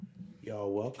Yo,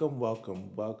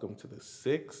 welcome to the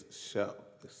sixth show.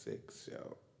 The sixth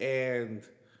show. And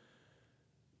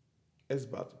it's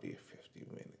about to be a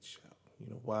 50-minute show. You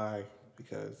know why?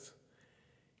 Because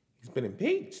he's been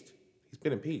impeached. He's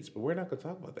been impeached. But we're not going to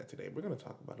talk about that today. We're going to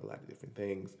talk about a lot of different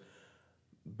things.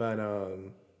 But,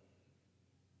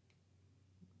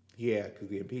 yeah, because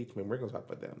the impeachment, we're going to talk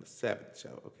about that on the seventh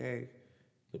show, okay?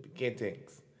 New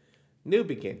beginnings. New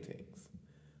beginnings.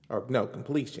 Or, no,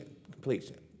 completion.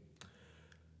 Completion.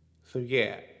 So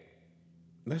yeah,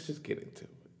 let's just get into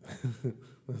it.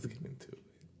 Let's get into it.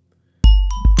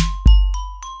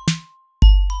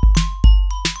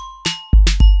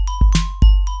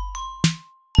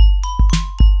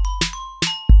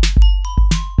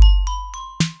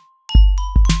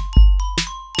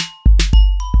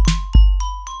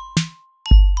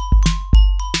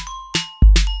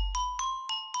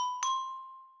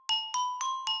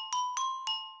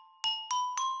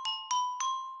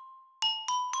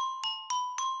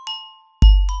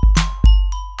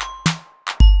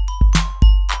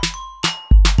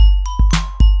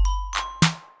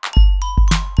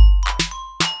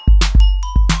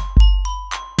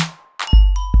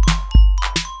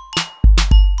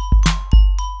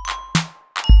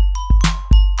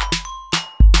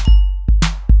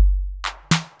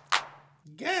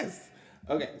 Yes.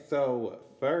 Okay. So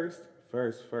first,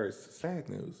 sad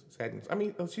news. Sad news. I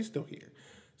mean, oh, she's still here,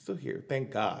 still here.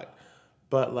 Thank God.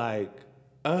 But like,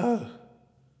 uh,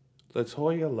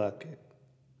 Latoya Luckett.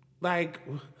 Like,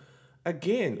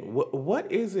 again,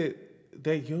 what is it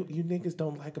that you niggas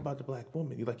don't like about the black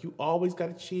woman? You always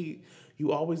gotta cheat.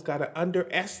 You always gotta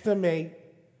underestimate,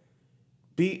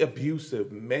 be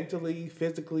abusive mentally,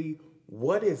 physically.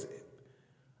 What is it?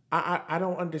 I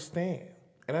don't understand.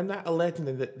 And I'm not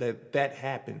alleging that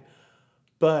happened,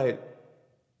 but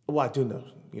well, I do know,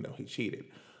 he cheated.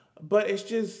 But it's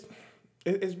just,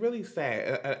 it's really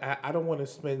sad. I don't want to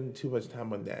spend too much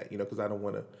time on that, because I don't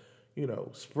want to,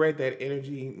 spread that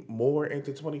energy more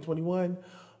into 2021.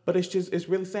 But it's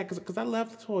really sad because I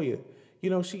love Latoya.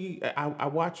 I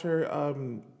watch her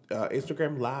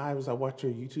Instagram lives, I watch her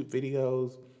YouTube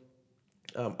videos.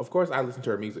 Of course, I listen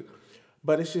to her music,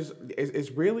 but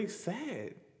it's really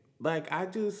sad. Like I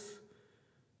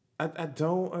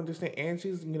don't understand. And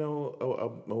she's a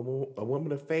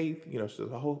woman of faith. She's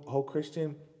a whole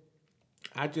Christian.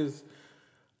 I just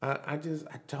I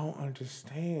don't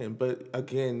understand. But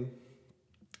again,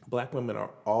 black women are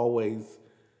always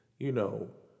you know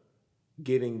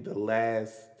getting the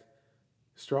last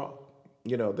straw.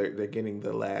 They're getting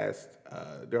the last.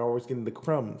 They're always getting the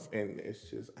crumbs, and it's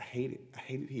just I hate it. I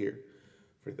hate it here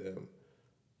for them.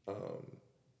 Um,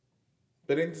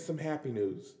 but into some happy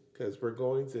news because we're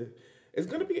going to. It's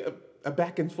going to be a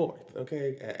back and forth,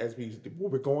 okay? As we used to,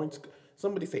 we're going to.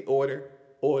 Somebody say order,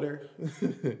 order.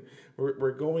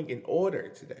 we're going in order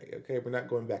today, okay? We're not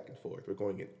going back and forth. We're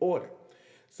going in order.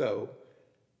 So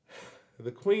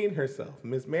the queen herself,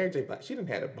 Miss Mary J. Blige, she didn't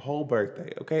had a whole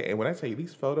birthday, okay? And when I tell you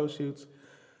these photo shoots,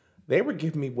 they were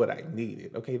giving me what I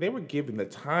needed, okay? They were giving the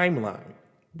timeline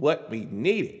what we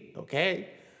needed,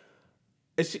 okay?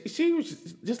 And she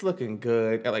was just looking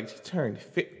good. And like she turned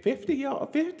 50, y'all.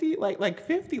 50, like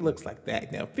 50 looks like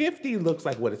that now. 50 looks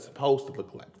like what it's supposed to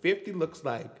look like. 50 looks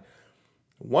like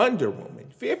Wonder Woman.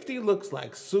 50 looks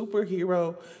like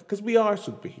superhero because we are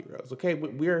superheroes, okay?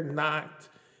 We're not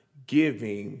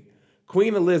giving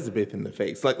Queen Elizabeth in the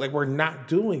face. Like we're not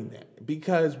doing that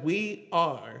because we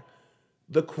are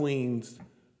the queens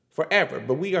forever,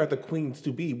 but we are the queens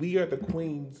to be. We are the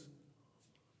queens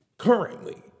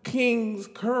currently, kings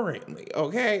currently,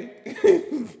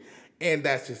 okay? And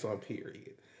that's just on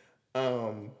period.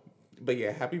 But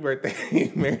yeah, happy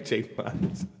birthday, Mary J.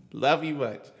 Blige. Love you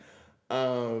much.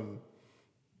 Um,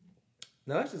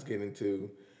 Now let's just get into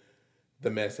the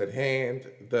mess at hand.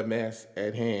 The mess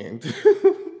at hand.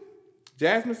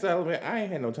 Jasmine Sullivan, I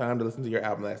ain't had no time to listen to your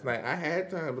album last night. I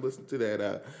had time to listen to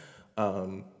that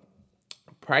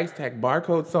price tag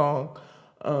barcode song.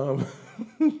 Um,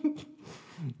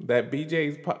 that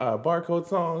BJ's barcode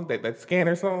song, that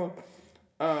scanner song.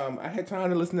 I had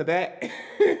time to listen to that.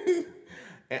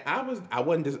 And I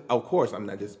wasn't just, of course, I'm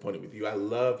not disappointed with you. I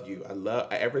love you.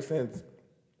 Ever since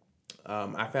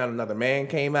I Found Another Man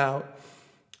came out,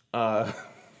 uh,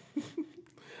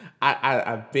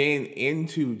 I've been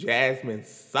into Jasmine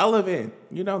Sullivan.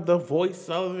 The voice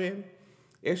Sullivan.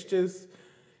 It's just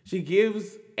she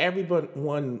gives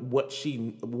everyone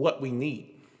what we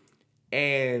need,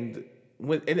 and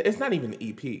and it's not even an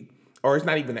EP or it's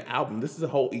not even an album. This is a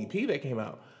whole EP that came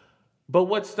out. But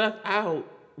what stuck out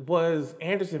was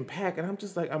Anderson .Paak, and I'm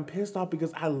just like, I'm pissed off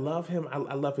because I love him. I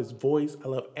love his voice. I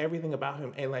love everything about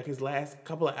him. And like his last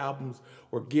couple of albums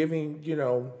were giving,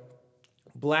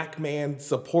 black man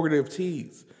supportive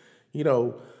teas. You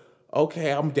know,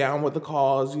 okay, I'm down with the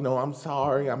cause. I'm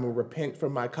sorry. I'm gonna repent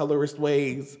from my colorist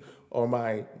ways or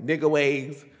my nigga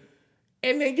ways.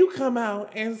 And then you come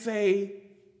out and say,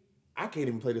 I can't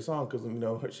even play the song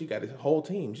because she got a whole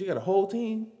team. She got a whole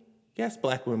team. Yes,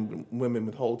 black women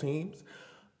with whole teams.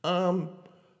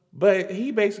 But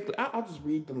he basically, I'll just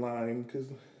read the line because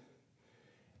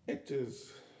it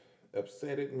just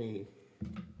upsetted me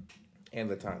and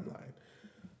the timeline.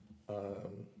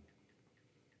 Um,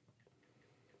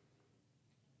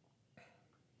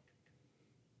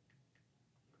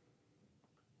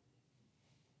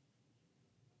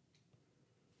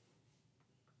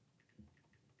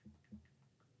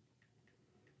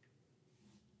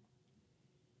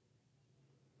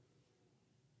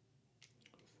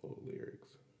 Full lyrics.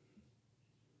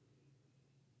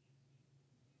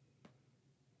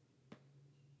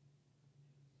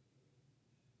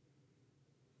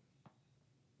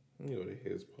 Let me go to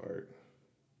his part.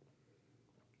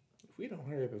 If we don't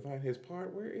hurry up and find his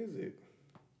part, where is it?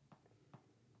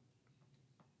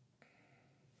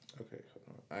 Okay, hold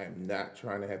on. I am not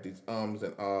trying to have these ums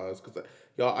and ahs because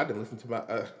y'all, I didn't listen to my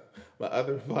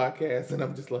other podcasts and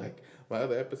I'm just like my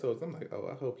other episodes. I'm like, oh,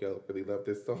 I hope y'all really love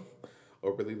this song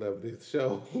or really love this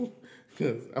show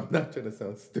because I'm not trying to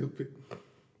sound stupid.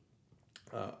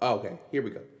 Okay, here we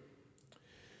go.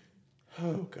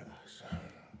 Oh gosh.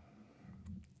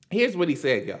 Here's what he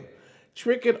said, yo.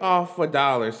 Trick it off for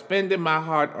dollars, spending my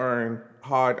hard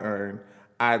earned.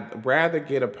 I'd rather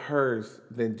get a purse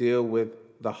than deal with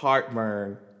the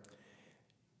heartburn.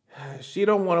 She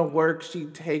don't want to work. She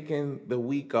taking the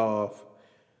week off.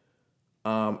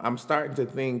 I'm starting to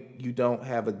think you don't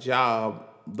have a job.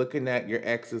 Looking at your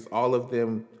exes, all of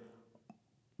them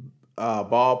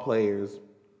ball players.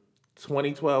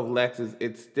 2012 Lexus,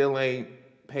 it still ain't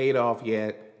paid off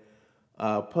yet.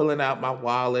 Pulling out my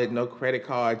wallet, no credit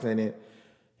cards in it.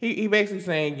 He basically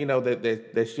saying,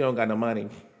 that she don't got no money.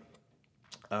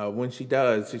 When she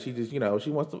does, she just, she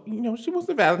wants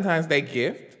a Valentine's Day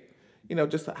gift.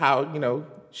 Just how,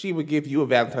 she would give you a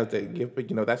Valentine's Day gift,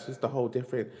 but that's just a whole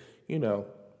different,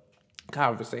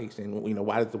 conversation.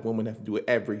 Why does the woman have to do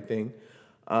everything?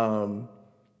 But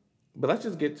let's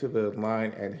just get to the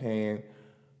line at hand.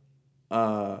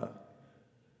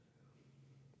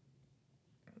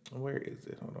 Where is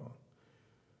it? Hold on.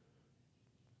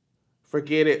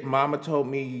 Forget it. Mama told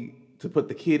me to put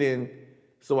the kid in,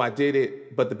 so I did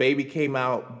it. But the baby came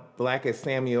out black as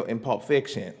Samuel in Pulp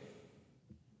Fiction.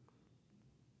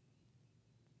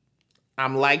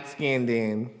 I'm light skinned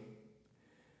in.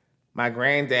 My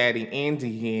granddaddy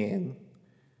Indian.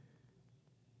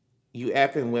 You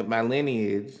effing with my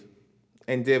lineage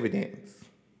and dividends.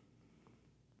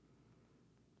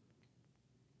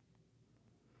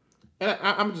 And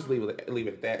I'm just leave it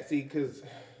at that. See, because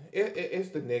it's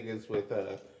the niggas with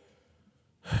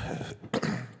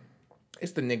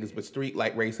it's the niggas with street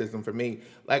like racism for me.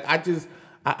 Like I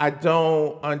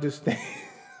don't understand.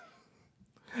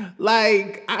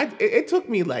 Like it took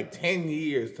me like 10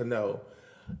 years to know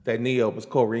that Neo was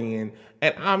Korean,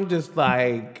 and I'm just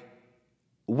like,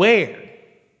 where?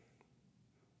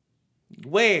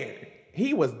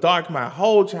 He was dark my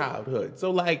whole childhood.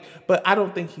 So like, but I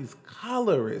don't think he's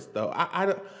colorist though. I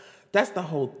don't. That's the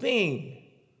whole thing.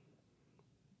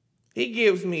 He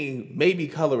gives me maybe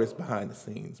colorist behind the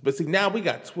scenes. But see, now we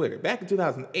got Twitter. Back in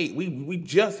 2008, we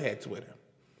just had Twitter.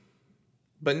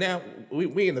 But now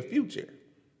we in the future.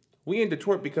 We in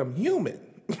Detroit become human.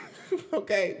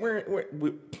 Okay, we're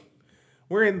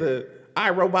in the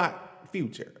iRobot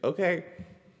future. Okay,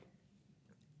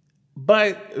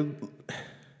 but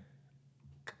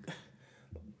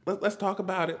let's talk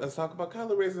about it. Let's talk about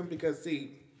colorism because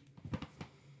see,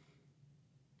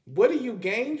 what do you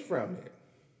gain from it?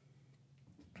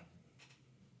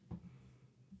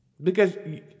 Because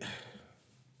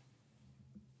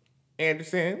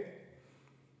Anderson,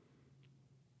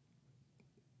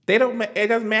 they don't. It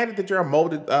doesn't matter that you're a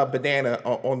molded banana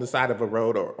on the side of a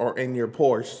road or in your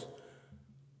Porsche.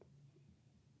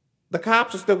 The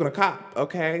cops are still gonna cop.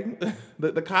 Okay,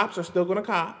 the cops are still gonna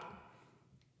cop.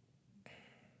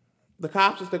 The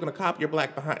cops are still gonna cop your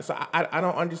black behind. So I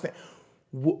don't understand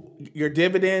your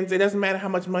dividends. It doesn't matter how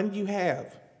much money you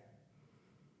have.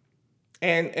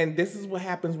 And this is what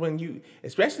happens when you,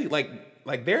 especially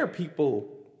like there are people,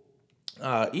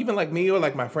 even like me or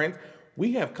like my friends,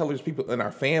 we have colors people in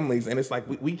our families, and it's like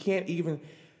we can't even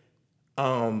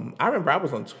I remember I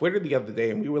was on Twitter the other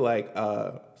day and we were like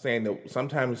saying that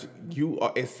sometimes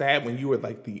it's sad when you are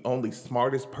like the only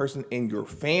smartest person in your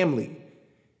family,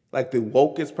 like the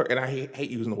wokest person, and I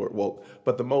hate using the word woke,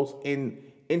 but the most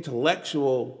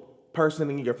intellectual person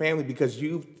in your family because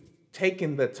you've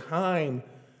taken the time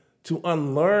to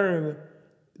unlearn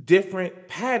different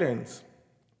patterns,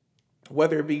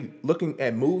 whether it be looking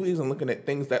at movies and looking at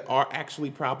things that are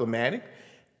actually problematic.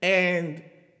 And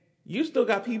you still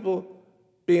got people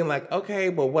being like, okay,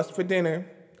 well, what's for dinner?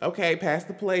 Okay, pass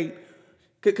the plate.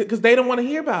 Because they don't want to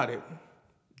hear about it.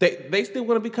 They still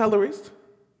want to be colorist.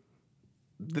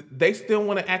 They still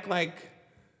want to act like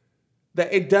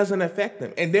that it doesn't affect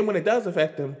them. And then when it does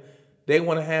affect them, they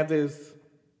want to have this,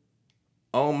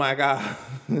 oh my God,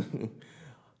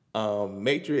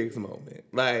 Matrix moment.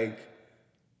 Like,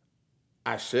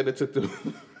 I should have took the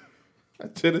I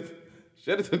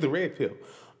should have took the red pill.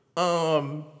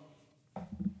 Um,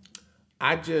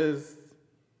 I just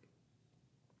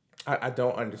I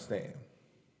don't understand.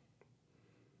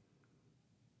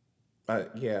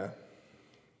 Yeah,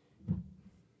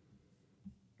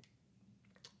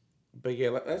 but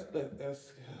yeah,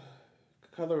 that's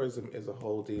colorism is a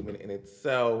whole demon in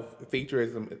itself.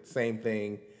 Featureism, it's the same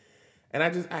thing. And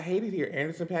I hate it here.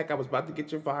 Anderson Paak, I was about to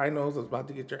get your vinyls. I was about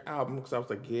to get your album because I was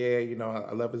like, yeah,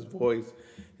 I love his voice,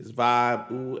 his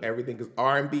vibe. Ooh, everything. Because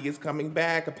R&B is coming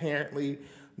back, apparently.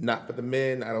 Not for the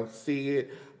men. I don't see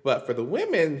it. But for the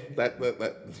women,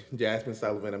 Jasmine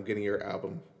Sullivan, I'm getting your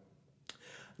album.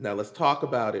 Now let's talk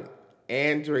about it.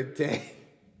 Andra Day.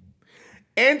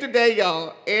 Andra Day,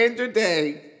 y'all. Andra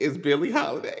Day is Billie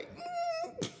Holiday.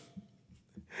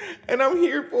 And I'm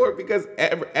here for it because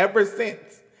ever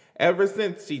since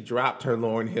she dropped her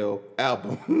Lauryn Hill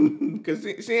album, because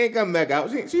she ain't coming back out.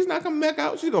 She's not coming back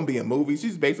out. She's gonna be in movies.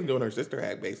 She's basically doing her sister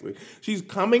act. Basically, she's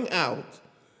coming out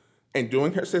and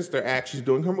doing her sister act. She's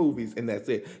doing her movies, and that's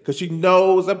it. Because she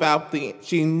knows about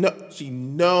she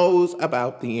knows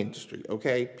about the industry.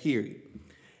 Okay, period.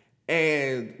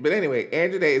 But anyway,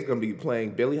 Andra Day is gonna be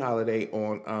playing Billie Holiday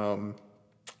on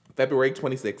February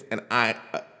 26th, and I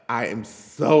am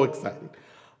so excited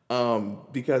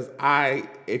because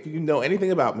if you know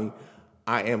anything about me,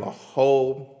 I am a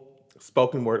whole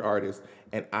spoken word artist,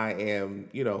 and I am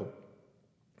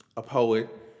a poet,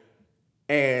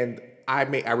 and I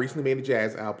recently made a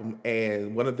jazz album,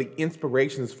 and one of the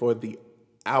inspirations for the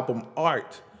album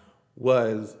art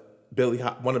was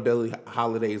one of Billie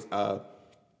Holiday's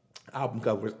album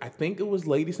covers. I think it was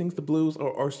Lady Sings the Blues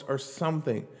or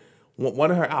something.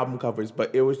 One of her album covers,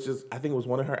 but it was just, I think it was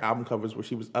one of her album covers where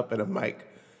she was up at a mic,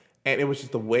 and it was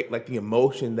just the way, like the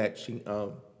emotion that she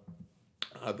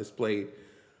displayed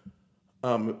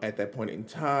at that point in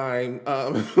time.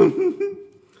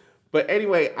 But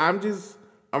anyway, I'm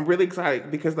really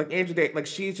excited because like Andra Day, like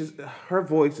she's just, her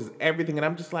voice is everything, and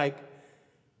I'm just like,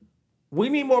 we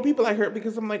need more people like her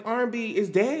because I'm like, R&B is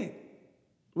dead.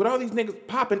 With all these niggas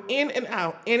popping in and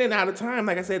out of time,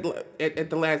 like I said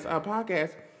at the last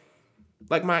podcast,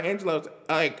 like Maya Angelou's,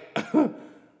 like,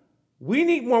 we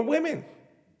need more women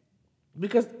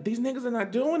because these niggas are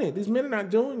not doing it. These men are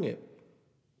not doing it.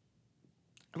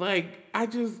 Like,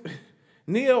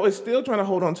 Neo is still trying to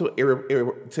hold on to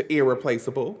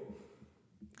irreplaceable.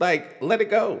 Like, let it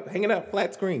go. Hang it up,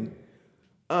 flat screen.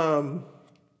 But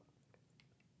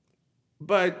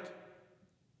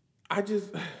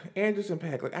Anderson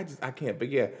Paak, like, I can't. But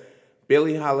yeah,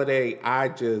 Billie Holiday,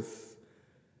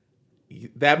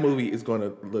 that movie is going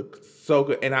to look so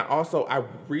good. And I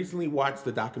recently watched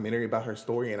the documentary about her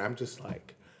story, and I'm just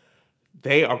like,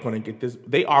 they are going to get this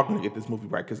movie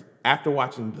right. Because after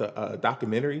watching the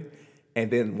documentary and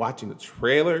then watching the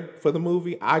trailer for the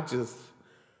movie, they're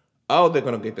going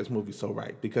to get this movie so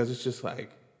right. Because it's just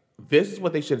like, this is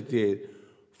what they should have did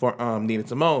for Nina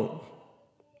Simone.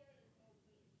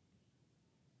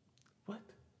 What?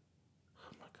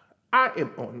 Oh my God. I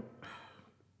am on.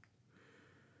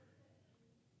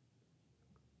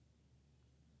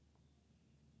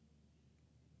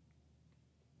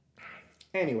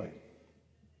 Anyway.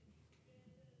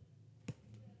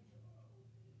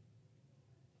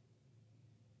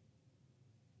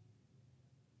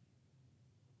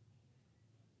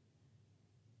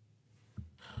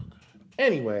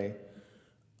 Anyway.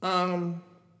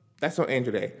 That's on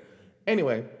Andrew Day.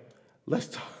 Anyway, let's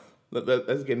talk.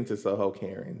 Let's get into Soho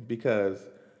Karen because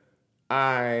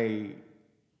I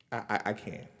I can't. That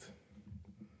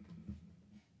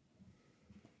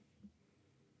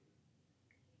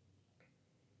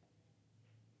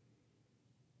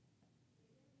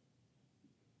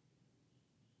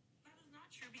is not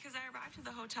true because I arrived to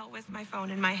the hotel with my phone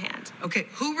in my hand. Okay,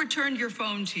 who returned your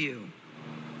phone to you?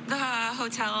 The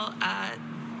hotel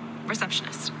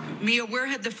receptionist. Mia, where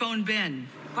had the phone been?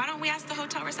 Why don't we ask the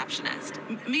hotel receptionist?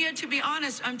 Mia, to be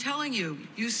honest, I'm telling you,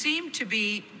 you seem to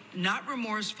be not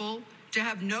remorseful, to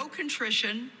have no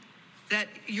contrition, that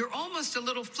you're almost a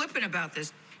little flippant about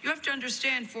this. You have to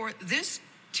understand, for this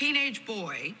teenage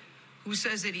boy who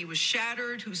says that he was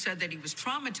shattered, who said that he was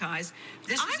traumatized,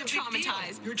 this is I'm a big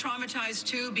traumatized. deal. You're traumatized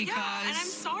too because... Yeah, and I'm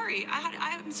sorry.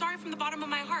 I'm sorry from the bottom of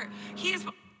my heart. He is...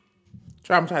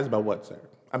 Traumatized about what, sir?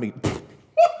 I mean,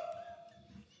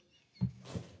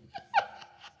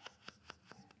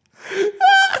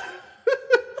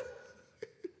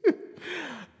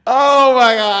 oh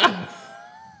my God.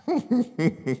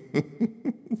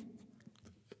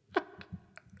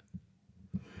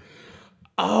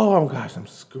 Oh my gosh, I'm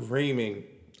screaming.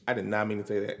 I did not mean to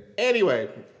say that. Anyway.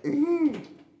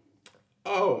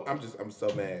 Oh, I'm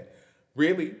so mad.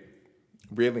 Really?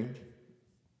 Really?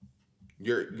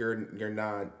 You're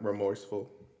not remorseful.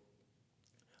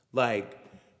 Like,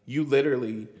 you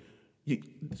literally, you,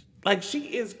 like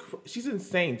she's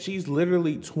insane. She's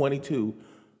literally 22,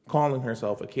 calling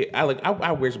herself a kid.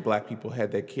 I wish black people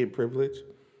had that kid privilege.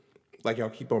 Like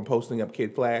y'all keep on posting up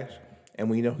Kid Flash, and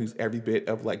we know he's every bit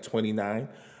of like 29.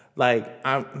 But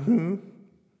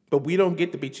we don't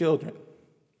get to be children.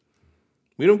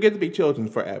 We don't get to be children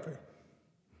forever.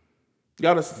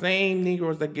 Y'all the same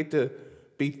Negroes that get to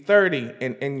be 30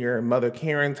 in your mother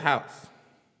Karen's house.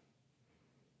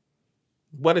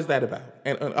 What is that about?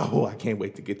 And oh, I can't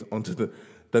wait to get onto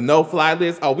the no-fly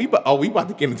list. We about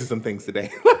to get into some things today.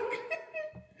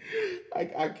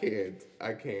 I can't.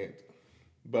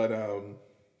 But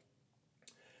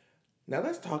now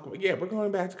let's talk about, yeah, we're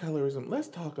going back to colorism. Let's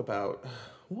talk about,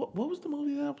 what was the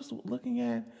movie that I was looking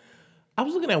at? I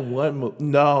was looking at one movie.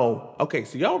 No. Okay,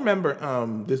 so y'all remember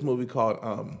this movie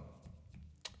called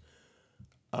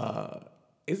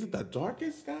is it The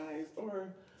Darkest Skies,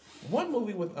 or one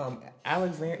movie with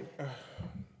Alexander,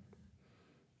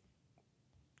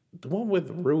 the one with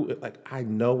Rue, like, I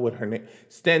know what her name,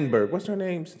 Stenberg. What's her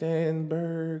name?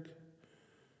 Stenberg.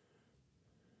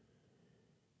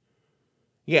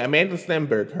 Yeah, Amanda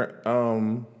Stenberg. Her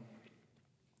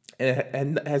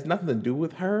and it has nothing to do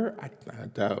with her. I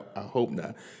doubt. I hope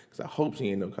not, because I hope she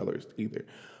ain't no colorist either.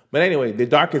 But anyway, The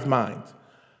Darkest Minds.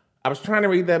 I was trying to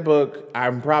read that book.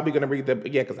 I'm probably gonna read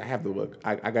that. Yeah, because I have the book.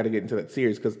 I got to get into that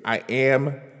series because I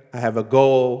have a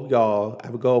goal, y'all. I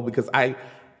have a goal because I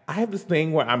have this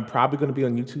thing where I'm probably gonna be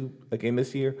on YouTube again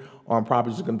this year, or I'm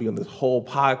probably just gonna be on this whole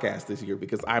podcast this year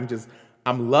because I'm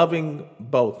loving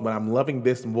both, but I'm loving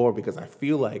this more because I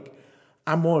feel like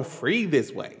I'm more free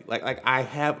this way.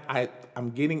 I'm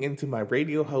getting into my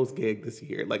radio host gig this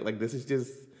year. Like this is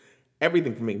just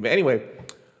everything for me. But anyway,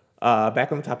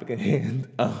 back on the topic at hand.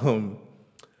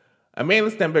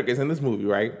 Amanda Stenberg is in this movie,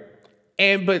 right?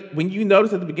 But when you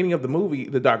notice at the beginning of the movie,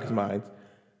 The Darkest Minds,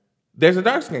 there's a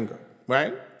dark skinned girl,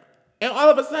 right? And all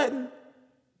of a sudden,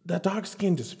 the dark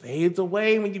skin just fades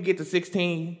away when you get to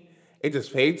 16. It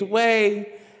just fades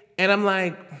away. And I'm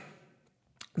like,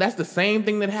 that's the same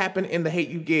thing that happened in The Hate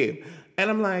U Give. And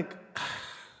I'm like,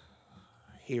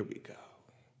 here we go.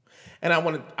 And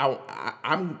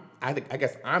I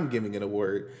guess I'm giving it a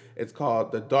word. It's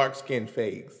called the dark skin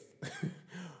phase.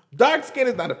 Dark skin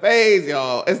is not a phase,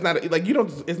 y'all. It's not like you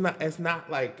don't. It's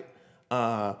not like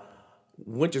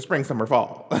winter, spring, summer,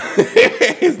 fall.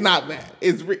 It's not that.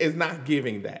 It's not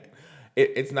giving that.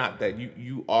 It's not that.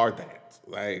 You are that.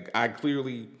 Like I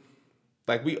clearly,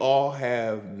 like we all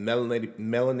have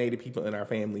melanated people in our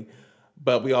family,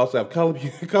 but we also have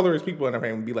colorist people in our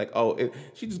family. Be like,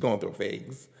 she's just going through a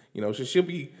phase. You know, she'll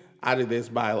be out of this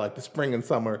by like the spring and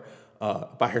summer,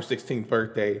 by her 16th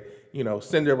birthday. You know,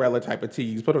 Cinderella type of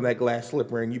tease. Put on that glass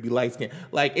slipper and you be light skinned.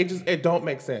 Like it don't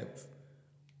make sense.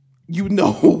 You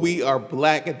know, we are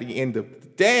black at the end of the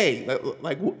day.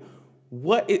 Like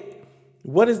what is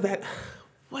that?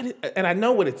 And I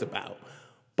know what it's about,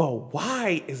 but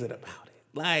why is it about it?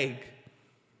 Like,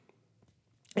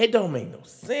 it don't make no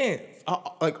sense.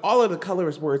 Like all of the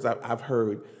colorist words I've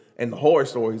heard and the horror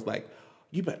stories, like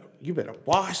you better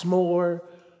wash more.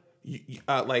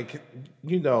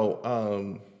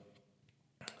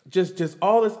 Just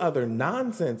all this other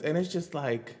nonsense, and it's just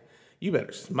like you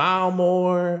better smile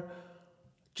more.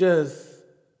 Just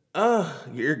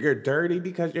you're dirty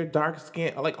because you're dark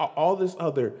skinned. Like all this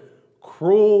other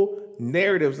cruel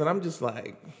narratives, and I'm just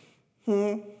like,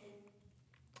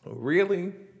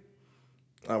 really?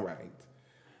 All right.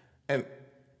 And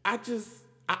I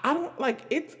don't like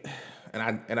it,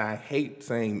 and I hate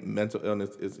saying mental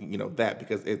illness is that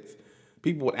because it's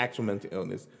people with actual mental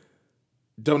illness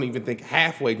don't even think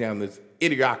halfway down this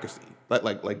idiocracy.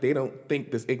 Like they don't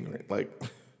think this ignorant. Like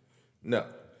No.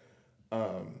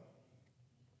 Um,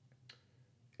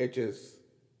 it just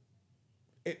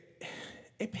it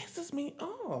it pisses me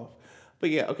off. But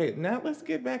yeah, okay, now let's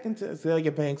get back into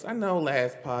Azalea Banks. I know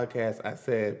last podcast I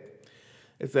said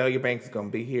Azalea Banks is gonna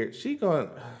be here. She gonna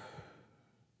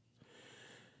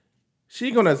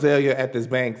Azalea at this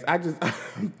Banks. I just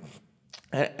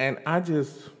and I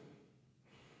just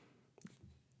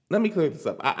let me clear this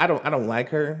up. I don't like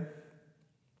her.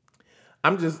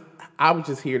 I'm just I was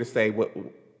just here to say what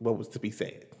was to be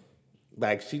said.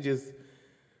 Like she just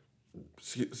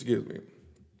excuse me.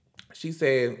 She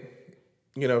said,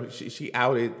 she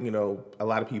outed, a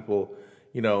lot of people,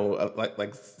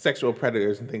 like sexual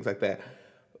predators and things like that.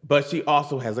 But she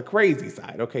also has a crazy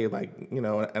side, okay? Like,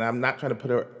 and I'm not trying to put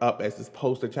her up as this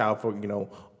poster child for,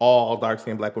 all dark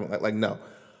skinned black women. Like no.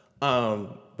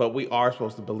 But we are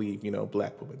supposed to believe,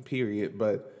 black women, period.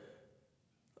 But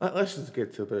let's just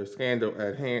get to the scandal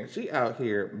at hand. She out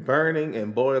here burning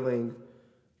and boiling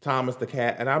Thomas the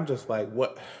cat, and I'm just like,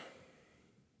 what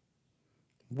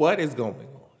is going on?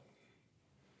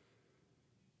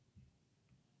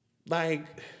 Like,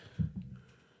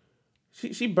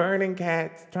 she burning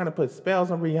cats, trying to put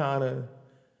spells on Rihanna.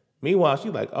 Meanwhile, she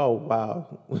like, oh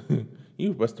wow,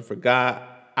 you must have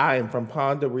forgot I am from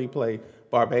Ponda Replay,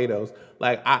 Barbados.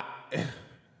 Like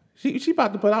she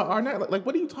about to put out our night. Like,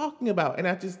 what are you talking about? And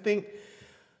I just think,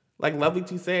 like Lovely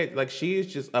T said, like she is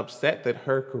just upset that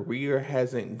her career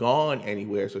hasn't gone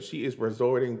anywhere, so she is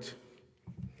resorting to.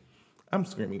 I'm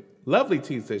screaming. Lovely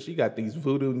T says she got these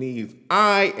voodoo knees.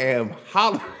 I am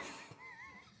hollering.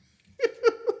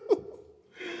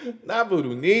 Not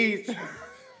voodoo knees.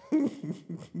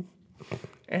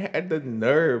 And had the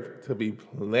nerve to be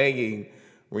playing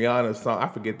Rihanna's song. I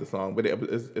forget the song, but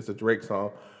it's a Drake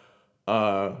song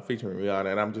featuring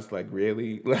Rihanna. And I'm just like,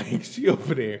 really? Like, she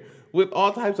over there with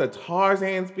all types of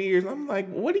Tarzan spears. I'm like,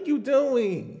 what are you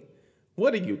doing?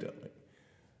 What are you doing?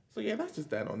 So yeah, that's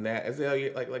just that on that.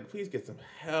 Azalea, like, please get some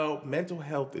help. Mental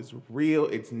health is real.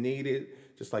 It's needed,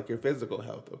 just like your physical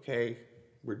health. Okay,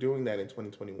 we're doing that in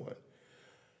 2021.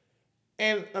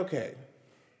 And okay,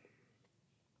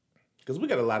 because we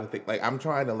got a lot of things. Like I'm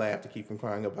trying to laugh to keep from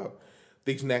crying about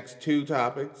these next two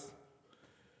topics.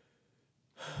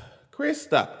 Chris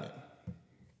Stuckman.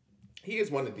 He is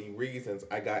one of the reasons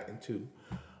I got into,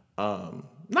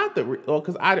 not the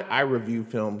because I review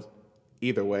films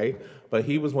either way, but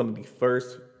he was one of the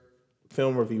first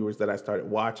film reviewers that I started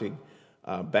watching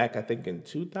back, I think, in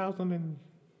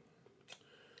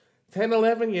 2010,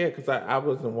 11, yeah, because I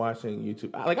wasn't watching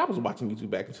YouTube. I was watching YouTube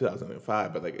back in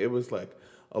 2005, but like it was like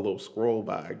a little scroll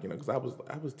by, because I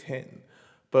was 10.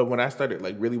 But when I started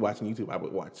like really watching YouTube, I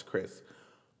would watch Chris.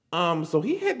 So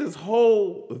he had this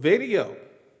whole video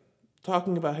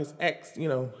talking about his ex,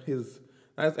 his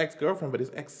not his ex-girlfriend, but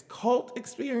his ex-cult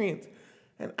experience.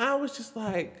 And I was just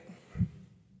like,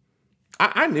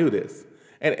 I knew this.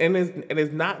 And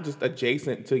it's not just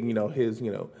adjacent to, his,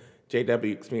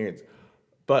 JW experience.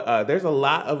 But there's a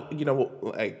lot of,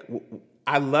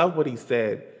 I love what he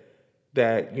said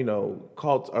that,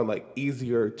 cults are like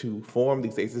easier to form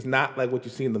these days. It's not like what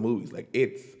you see in the movies. Like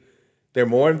they're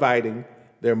more inviting.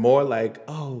 They're more like,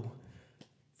 oh,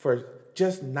 for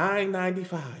just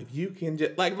 $9.95, you can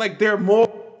just, like they're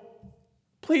more,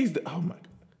 please, oh my God.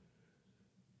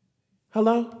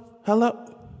 Hello?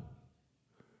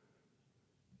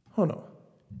 Hold on.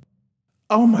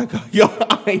 Oh my God, yo,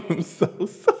 I am so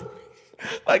sorry.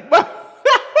 Like my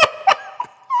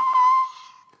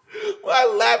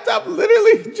laptop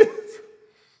literally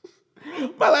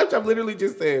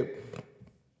just said,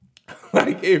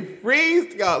 like it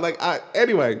freezed, y'all.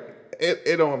 Anyway,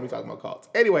 it don't want me talking about calls.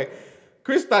 Anyway,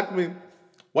 Chris Stockman,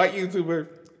 white YouTuber,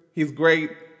 he's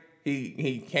great.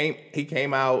 He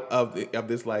came out of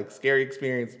this like scary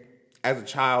experience as a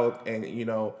child, and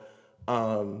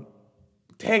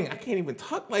dang, I can't even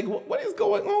talk. Like, what is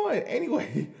going on?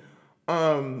 Anyway,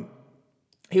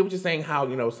 he was just saying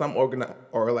how some a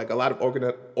lot of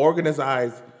organized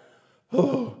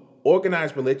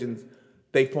organized religions,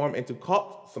 they form into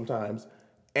cults sometimes,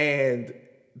 and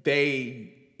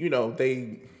they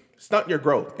stunt your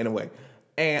growth in a way.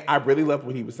 And I really loved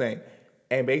what he was saying.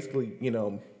 And basically,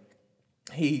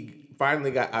 he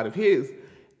finally got out of his,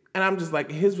 and I'm just like,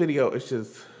 his video is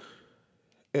just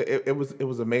it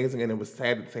was amazing, and it was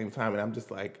sad at the same time. And I'm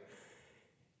just like,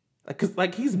 because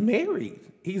like he's married,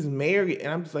 and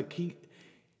I'm just like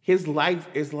his life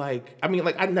is like, I mean,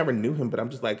 like I never knew him, but I'm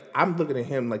just like, I'm looking at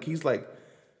him like he's like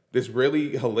this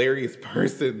really hilarious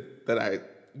person that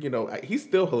he's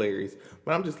still hilarious,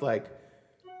 but I'm just like,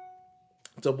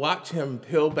 to watch him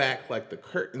peel back like the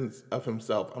curtains of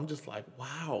himself, I'm just like,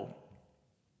 wow.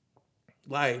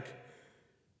 Like,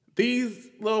 these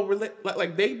little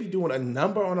like they be doing a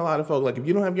number on a lot of folks. Like if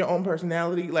you don't have your own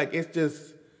personality, like it's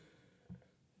just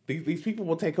these people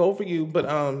will take over you. But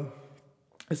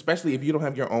especially if you don't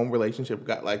have your own relationship,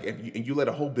 got like if you let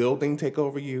a whole building take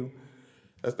over you,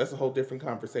 that's a whole different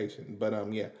conversation.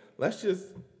 But yeah, let's just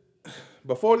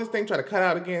before this thing try to cut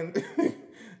out again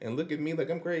and look at me like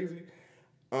I'm crazy.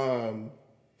 Um,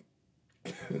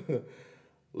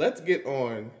 let's get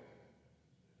on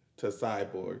to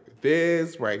Cyborg.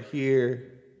 This right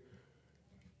here.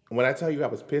 When I tell you I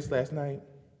was pissed last night,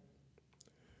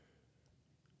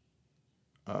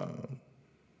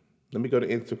 let me go to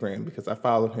Instagram because I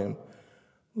followed him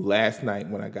last night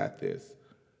when I got this.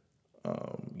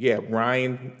 Yeah,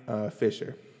 Ryan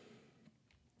Fisher.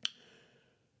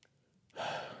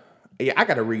 Yeah, I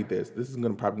gotta read this. This is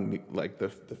gonna probably be like the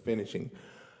finishing.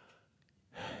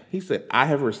 He said, I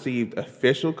have received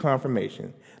official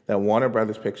confirmation that Warner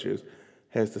Brothers Pictures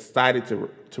has decided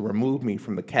to remove me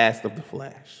from the cast of The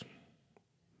Flash.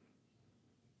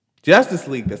 Justice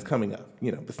League that's coming up,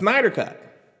 the Snyder Cut.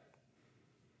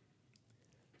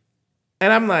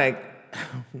 And I'm like,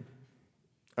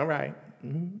 all right,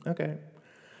 okay.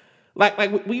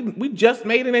 Like we just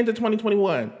made it into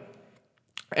 2021,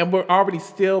 and we're already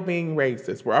still being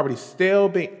racist. We're already still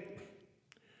being,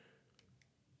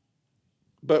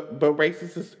 but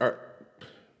racists are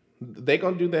they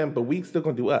gonna do them, but we still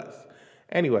gonna do us.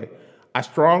 Anyway, I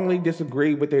strongly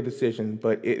disagree with their decision,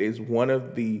 but it is one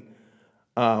of the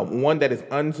one that is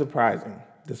unsurprising.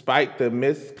 Despite the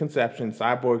misconception,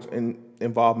 Cyborg's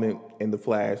involvement in The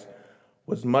Flash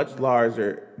was much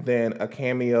larger than a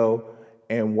cameo,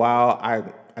 and while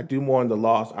I do mourn the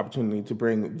lost opportunity to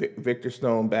bring Victor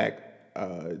Stone back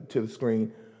to the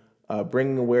screen,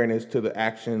 bringing awareness to the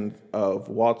actions of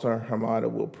Walter Hamada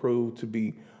will prove to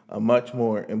be a much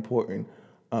more important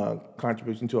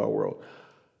contribution to our world.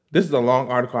 This is a long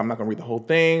article. I'm not going to read the whole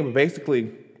thing, but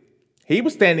basically, he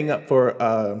was standing up for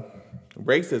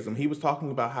racism. He was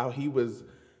talking about how he was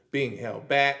being held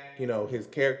back. His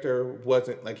character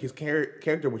wasn't like his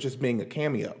character was just being a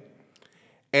cameo.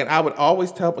 And I would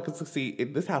always tell, because see,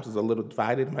 this house is a little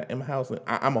divided in my house.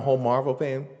 I'm a whole Marvel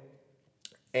fan,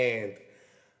 and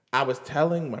I was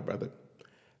telling my brother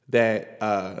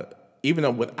that even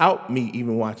though without me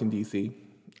even watching DC,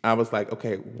 I was like,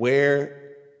 okay,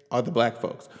 where are the black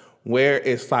folks? Where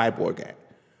is Cyborg at?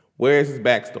 Where is his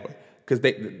backstory? Because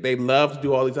they love to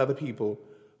do all these other people,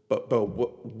 but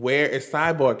where is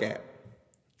Cyborg at?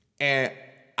 And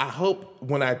I hope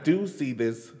when I do see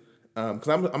this, because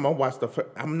I'm gonna watch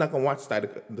I'm not gonna watch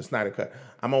the Snyder Cut.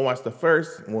 I'm gonna watch the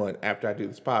first one after I do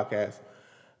this podcast,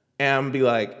 and I'm gonna be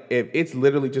like, if it's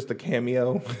literally just a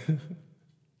cameo,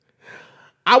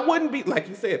 I wouldn't be like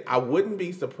you said. I wouldn't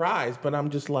be surprised, but I'm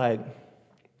just like,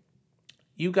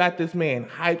 you got this man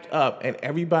hyped up, and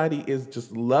everybody is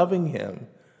just loving him,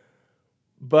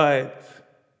 but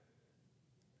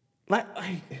like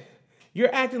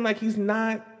you're acting like he's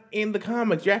not in the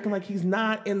comics. You're acting like he's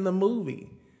not in the movie.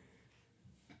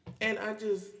 And I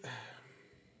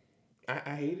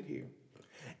hate it here.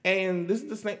 And this is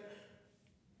the same.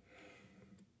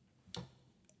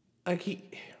 Like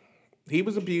he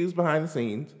was abused behind the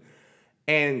scenes,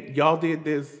 and y'all did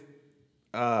this.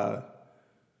 Y'all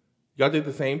did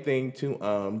the same thing to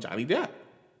Johnny Depp.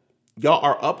 Y'all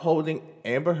are upholding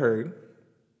Amber Heard.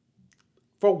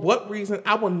 For what reason?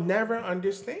 I will never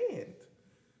understand.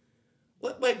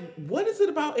 Like, what is it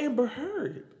about Amber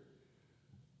Heard?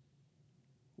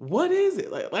 What is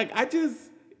it? Like I just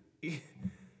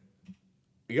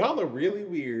y'all are really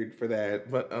weird for that,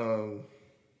 but I'll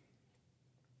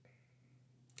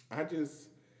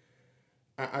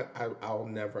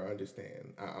never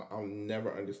understand. I'll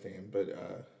never understand, but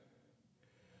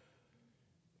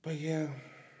yeah.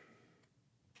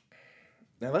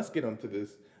 Now let's get onto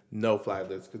this no-fly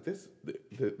list because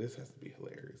this has to be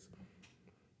hilarious.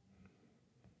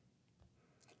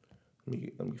 Let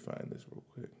me find this real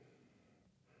quick.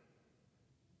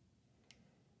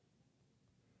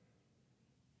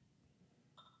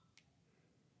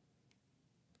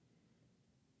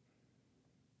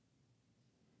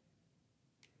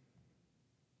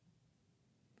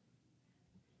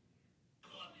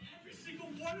 Every single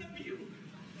one of you.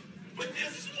 But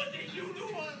this is what they do to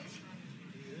us.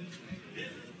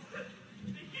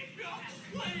 They kick me off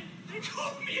the plane. They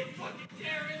call me a fucking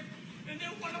terrorist. And they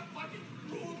want to fucking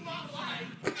ruin my life.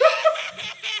 It's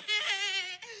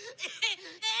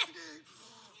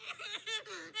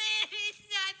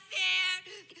not fair.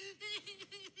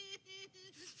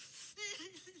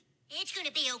 It's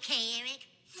gonna be okay, Eric.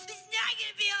 It's not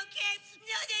gonna be okay.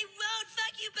 No, they won't.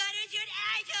 Fuck you, Butters. You're an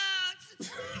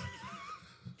asshole.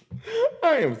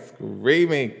 I am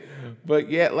screaming. But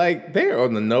yet, like, they're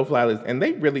on the no-fly list, and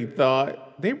they really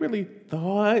thought that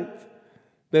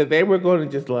they were going to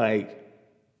just, like,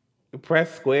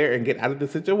 press square and get out of the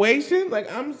situation.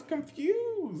 Like, I'm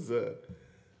confused.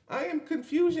 I am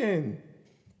confusion.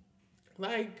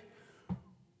 Like,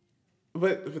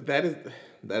 but that is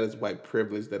white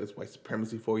privilege. That is white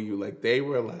supremacy for you. Like, they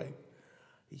were like,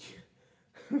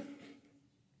 they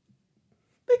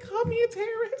called me a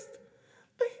terrorist.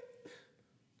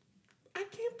 I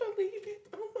can't believe it.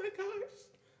 Oh my gosh.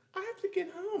 I have to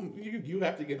get home. You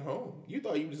have to get home. You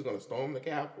thought you were just gonna storm the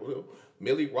Capitol,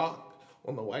 Millie Rock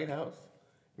on the White House.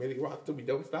 Millie Rock till we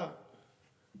don't stop.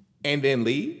 And then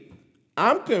leave?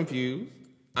 I'm confused.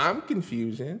 I'm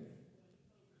confusion.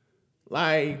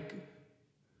 Like,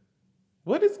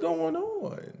 what is going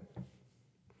on?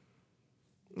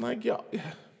 Like, y'all.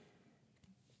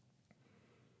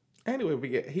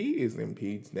 Anyway, he is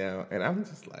impeached now, and I'm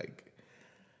just like,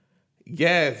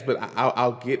 yes, but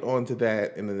I'll get onto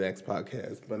that in the next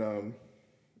podcast. But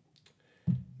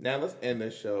now let's end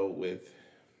the show with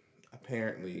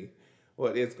apparently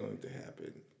what is going to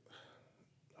happen.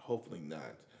 Hopefully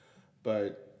not.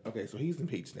 But okay, so he's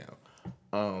impeached now.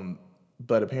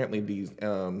 But apparently these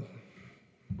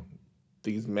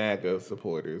MAGA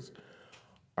supporters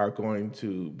are going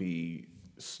to be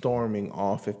storming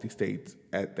all 50 states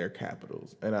at their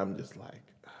capitals. And I'm just like,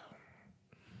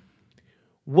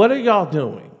 what are y'all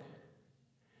doing?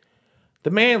 The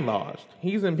man lost.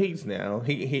 He's impeached now.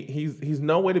 He's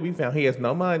nowhere to be found. He has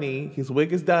no money. His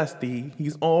wig is dusty.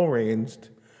 He's oranged.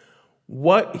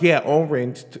 What? Yeah,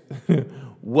 oranged.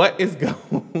 What is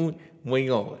going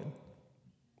on?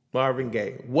 Marvin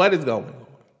Gaye. What is going on?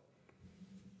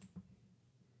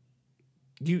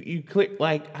 You click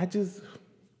like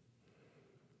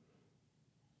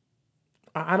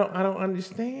I don't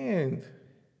understand.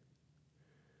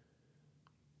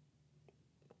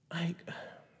 Like,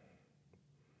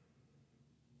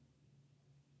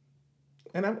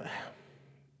 and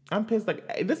I'm pissed.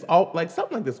 Like, this all like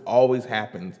something like this always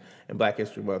happens in Black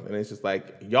History Month, and it's just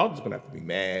like y'all just gonna have to be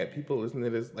mad. People listening to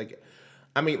this, like,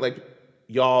 I mean, like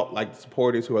y'all, like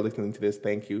supporters who are listening to this,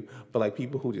 thank you. But like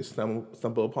people who just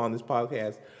stumble upon this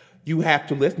podcast, you have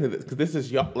to listen to this because this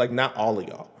is y'all. Like, not all of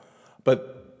y'all,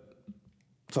 but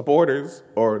supporters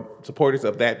or supporters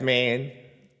of that man.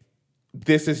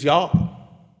 This is y'all.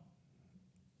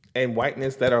 And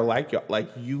whiteness that are like y'all, like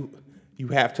you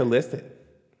have to listen.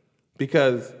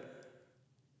 Because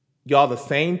y'all the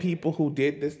same people who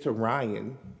did this to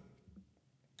Ryan,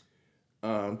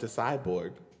 to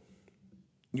Cyborg.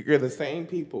 You're the same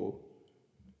people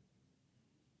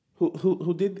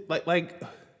who did like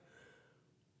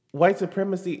white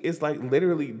supremacy is like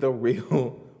literally the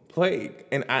real plague.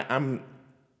 And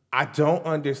I don't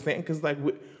understand because like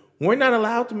we're not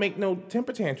allowed to make no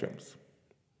temper tantrums.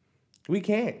 We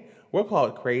can't. We're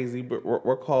called crazy, but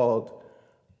we're called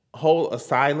whole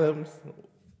asylums,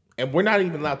 and we're not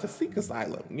even allowed to seek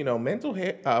asylum. You know, mental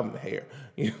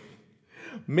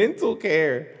mental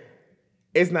care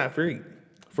is not free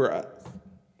for us.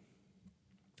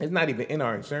 It's not even in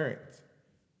our insurance.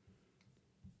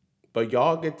 But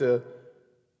y'all get to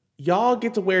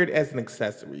wear it as an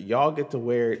accessory. Y'all get to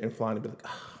wear it and flaunt it. Be like,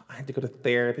 oh, I had to go to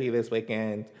therapy this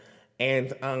weekend, and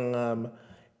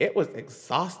it was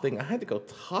exhausting. I had to go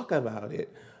talk about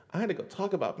it. I had to go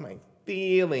talk about my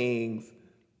feelings.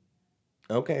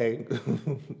 Okay.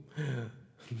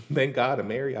 Thank God a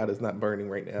Marriott is not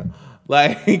burning right now.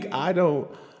 Like, I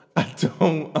don't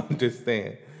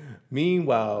understand.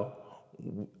 Meanwhile,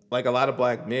 like a lot of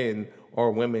Black men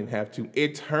or women have to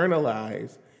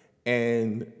internalize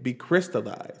and be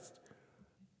crystallized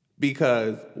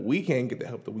because we can't get the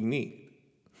help that we need.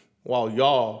 While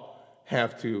y'all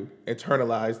have to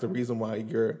internalize the reason why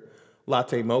your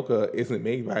latte mocha isn't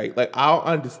made right. Like, I'll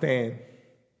understand.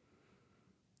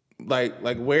 Like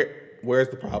where's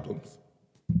the problems?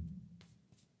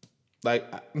 Like,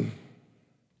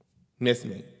 miss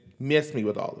me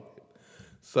with all of it.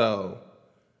 So,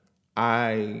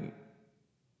 I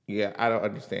don't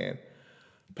understand.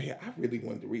 But yeah, I really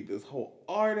wanted to read this whole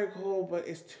article, but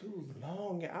it's too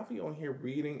long. Yeah, I'll be on here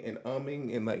reading and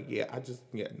umming and like,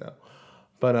 no.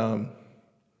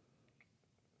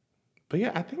 But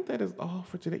yeah, I think that is all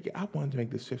for today. Yeah, I wanted to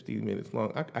make this 15 minutes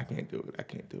long. I can't do it. I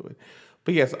can't do it.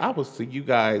 But yes, I will see you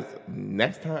guys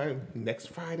next time, next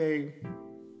Friday.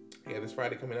 Yeah, this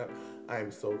Friday coming up. I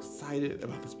am so excited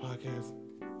about this podcast.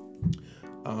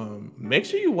 Make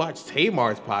sure you watch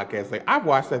Tamar's podcast. Like, I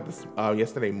watched that this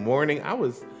yesterday morning. I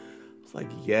was like,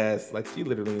 yes. Like, she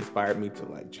literally inspired me to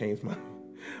like change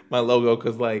my logo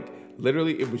because like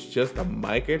literally it was just a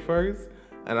mic at first.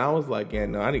 And I was like, yeah,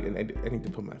 no, I need to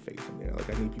put my face in there. Like,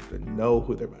 I need people to know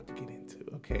who they're about to get into.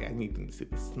 Okay, I need them to see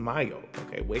the smile.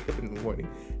 Okay, wake up in the morning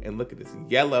and look at this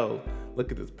yellow,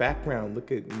 look at this background,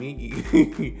 look at me,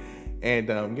 and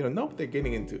know what they're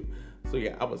getting into. So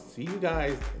yeah, I will see you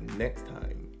guys next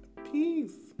time.